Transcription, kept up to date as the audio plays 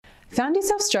Found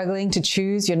yourself struggling to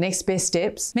choose your next best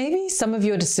steps? Maybe some of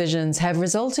your decisions have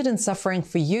resulted in suffering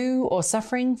for you or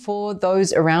suffering for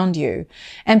those around you.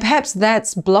 And perhaps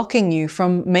that's blocking you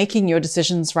from making your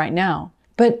decisions right now.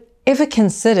 But ever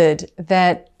considered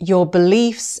that your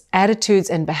beliefs, attitudes,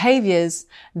 and behaviors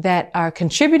that are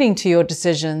contributing to your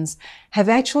decisions have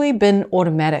actually been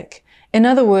automatic? In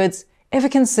other words, ever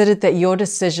considered that your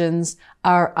decisions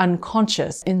are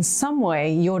unconscious? In some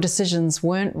way, your decisions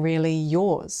weren't really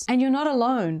yours. And you're not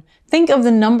alone. Think of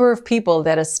the number of people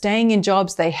that are staying in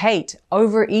jobs they hate,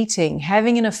 overeating,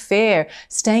 having an affair,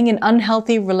 staying in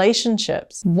unhealthy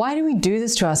relationships. Why do we do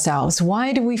this to ourselves?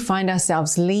 Why do we find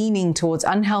ourselves leaning towards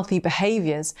unhealthy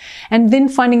behaviors and then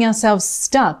finding ourselves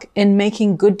stuck in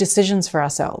making good decisions for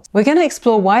ourselves? We're going to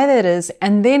explore why that is,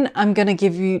 and then I'm going to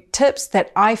give you tips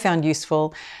that I found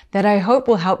useful that I hope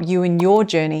will help you in your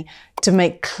journey to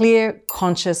make clear,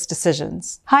 conscious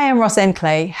decisions. Hi, I'm Rosanne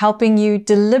Clay, helping you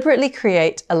deliberately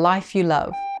create a life you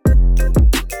love.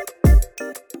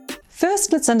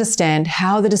 First, let's understand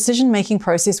how the decision-making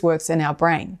process works in our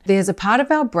brain. There's a part of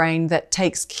our brain that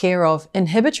takes care of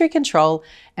inhibitory control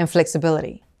and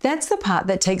flexibility. That's the part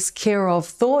that takes care of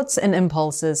thoughts and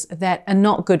impulses that are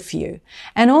not good for you,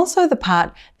 and also the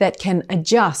part that can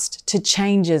adjust to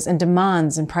changes and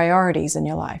demands and priorities in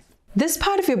your life. This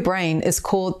part of your brain is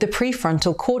called the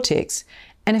prefrontal cortex,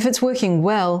 and if it's working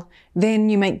well, then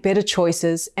you make better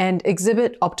choices and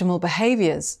exhibit optimal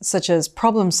behaviors such as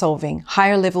problem solving,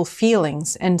 higher level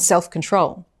feelings, and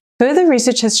self-control. Further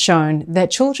research has shown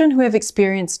that children who have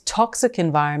experienced toxic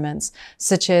environments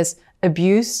such as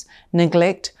abuse,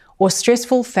 neglect, or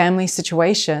stressful family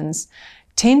situations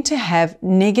tend to have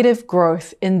negative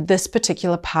growth in this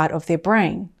particular part of their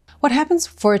brain. What happens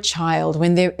for a child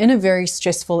when they're in a very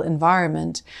stressful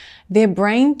environment, their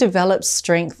brain develops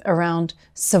strength around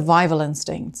survival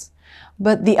instincts.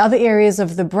 But the other areas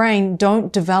of the brain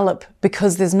don't develop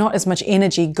because there's not as much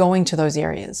energy going to those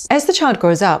areas. As the child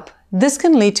grows up, this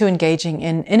can lead to engaging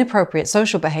in inappropriate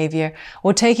social behavior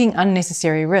or taking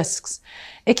unnecessary risks.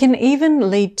 It can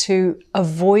even lead to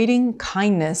avoiding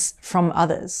kindness from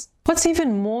others. What's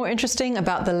even more interesting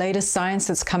about the latest science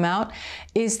that's come out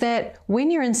is that when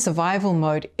you're in survival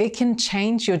mode, it can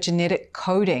change your genetic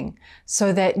coding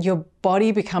so that your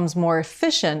body becomes more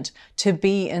efficient to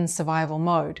be in survival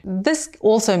mode. This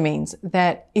also means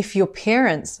that if your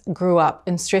parents grew up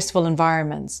in stressful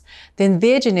environments, then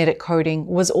their genetic coding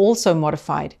was also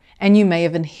modified, and you may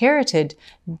have inherited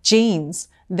genes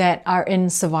that are in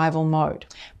survival mode.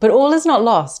 But all is not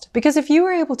lost, because if you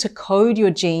were able to code your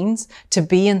genes to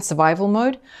be in survival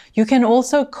mode, you can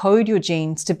also code your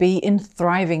genes to be in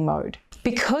thriving mode.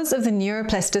 Because of the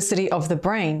neuroplasticity of the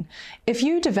brain, if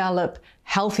you develop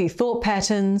healthy thought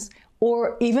patterns,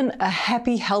 or even a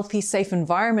happy, healthy, safe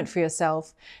environment for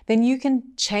yourself, then you can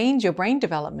change your brain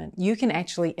development. You can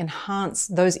actually enhance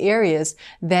those areas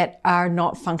that are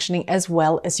not functioning as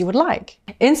well as you would like.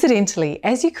 Incidentally,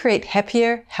 as you create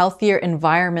happier, healthier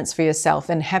environments for yourself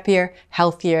and happier,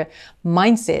 healthier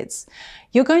mindsets,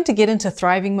 you're going to get into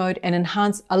thriving mode and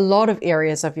enhance a lot of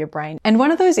areas of your brain. And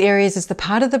one of those areas is the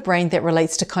part of the brain that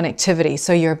relates to connectivity.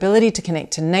 So your ability to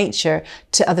connect to nature,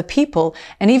 to other people,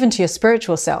 and even to your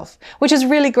spiritual self, which is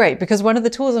really great because one of the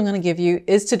tools I'm going to give you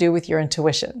is to do with your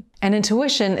intuition. And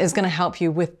intuition is going to help you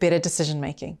with better decision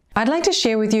making. I'd like to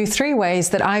share with you 3 ways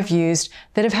that I've used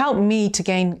that have helped me to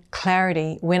gain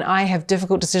clarity when I have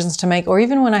difficult decisions to make, or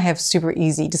even when I have super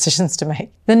easy decisions to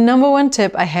make. The number 1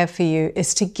 tip I have for you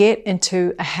is to get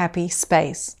into a happy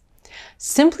space.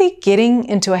 Simply getting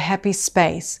into a happy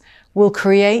space will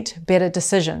create better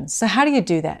decisions. So how do you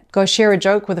do that? Go share a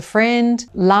joke with a friend,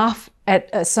 laugh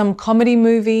at some comedy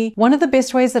movie. One of the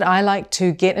best ways that I like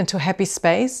to get into a happy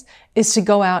space is to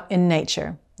go out in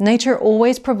nature. Nature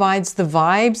always provides the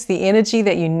vibes, the energy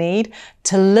that you need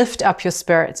to lift up your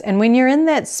spirits. And when you're in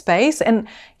that space, and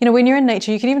when you're in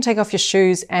nature, you can even take off your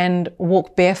shoes and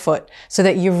walk barefoot so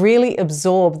that you really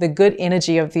absorb the good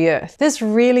energy of the earth. This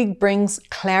really brings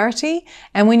clarity.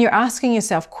 And when you're asking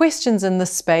yourself questions in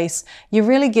this space, you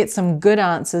really get some good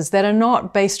answers that are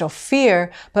not based off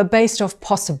fear, but based off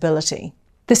possibility.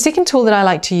 The second tool that I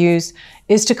like to use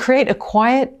is to create a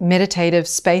quiet meditative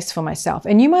space for myself.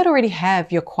 And you might already have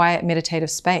your quiet meditative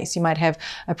space. You might have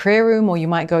a prayer room, or you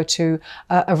might go to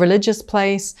a religious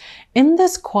place. In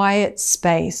this quiet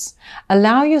space,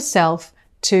 allow yourself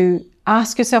to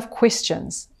ask yourself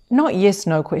questions. not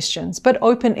yes/no questions, but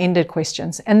open-ended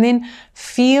questions, and then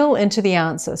feel into the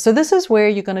answer. So this is where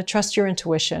you're going to trust your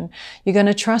intuition. You're going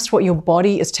to trust what your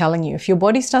body is telling you. If your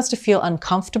body starts to feel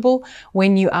uncomfortable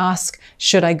when you ask,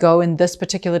 should I go in this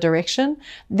particular direction?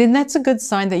 Then that's a good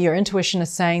sign that your intuition is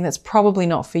saying that's probably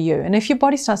not for you. And if your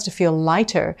body starts to feel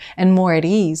lighter and more at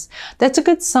ease, that's a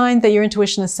good sign that your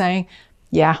intuition is saying,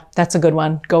 yeah, that's a good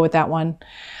one. Go with that one.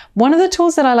 One of the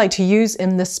tools that I like to use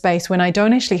in this space when I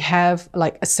don't actually have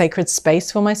like a sacred space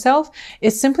for myself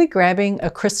is simply grabbing a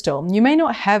crystal. You may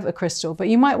not have a crystal, but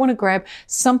you might want to grab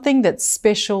something that's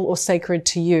special or sacred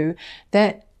to you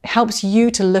that helps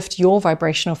you to lift your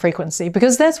vibrational frequency,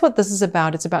 because that's what this is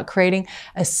about. It's about creating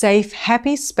a safe,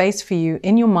 happy space for you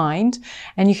in your mind,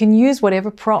 and you can use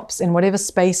whatever props in whatever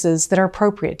spaces that are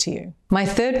appropriate to you. My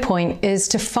third point is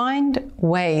to find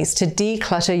ways to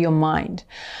declutter your mind.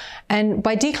 And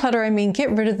by declutter, I mean get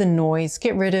rid of the noise,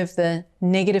 get rid of the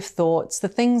negative thoughts, the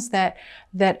things that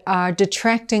are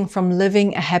detracting from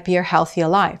living a happier, healthier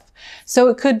life. So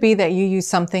it could be that you use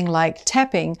something like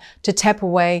tapping to tap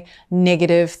away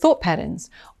negative thought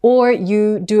patterns, or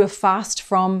you do a fast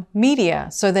from media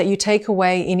so that you take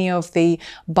away any of the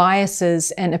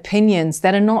biases and opinions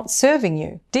that are not serving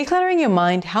you. Decluttering your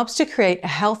mind helps to create a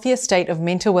healthier state of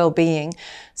mental well-being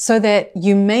so that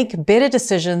you make better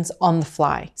decisions on the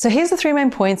fly. So here's the 3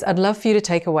 main points I'd love for you to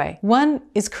take away. 1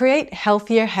 is create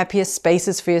healthier, happier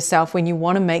spaces for yourself when you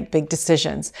want to make big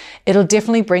decisions. It'll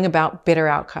definitely bring about better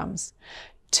outcomes.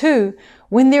 2,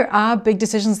 when there are big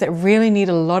decisions that really need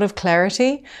a lot of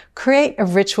clarity, create a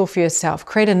ritual for yourself.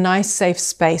 Create a nice, safe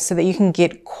space so that you can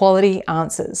get quality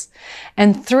answers.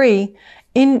 And 3,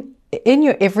 in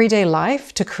your everyday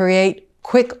life, to create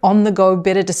quick, on-the-go,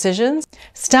 better decisions,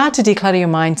 start to declutter your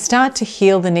mind, start to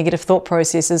heal the negative thought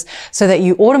processes so that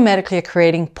you automatically are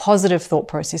creating positive thought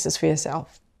processes for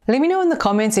yourself. Let me know in the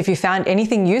comments if you found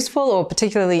anything useful or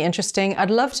particularly interesting. I'd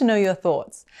love to know your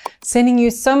thoughts. Sending you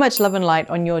so much love and light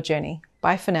on your journey.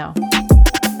 Bye for now.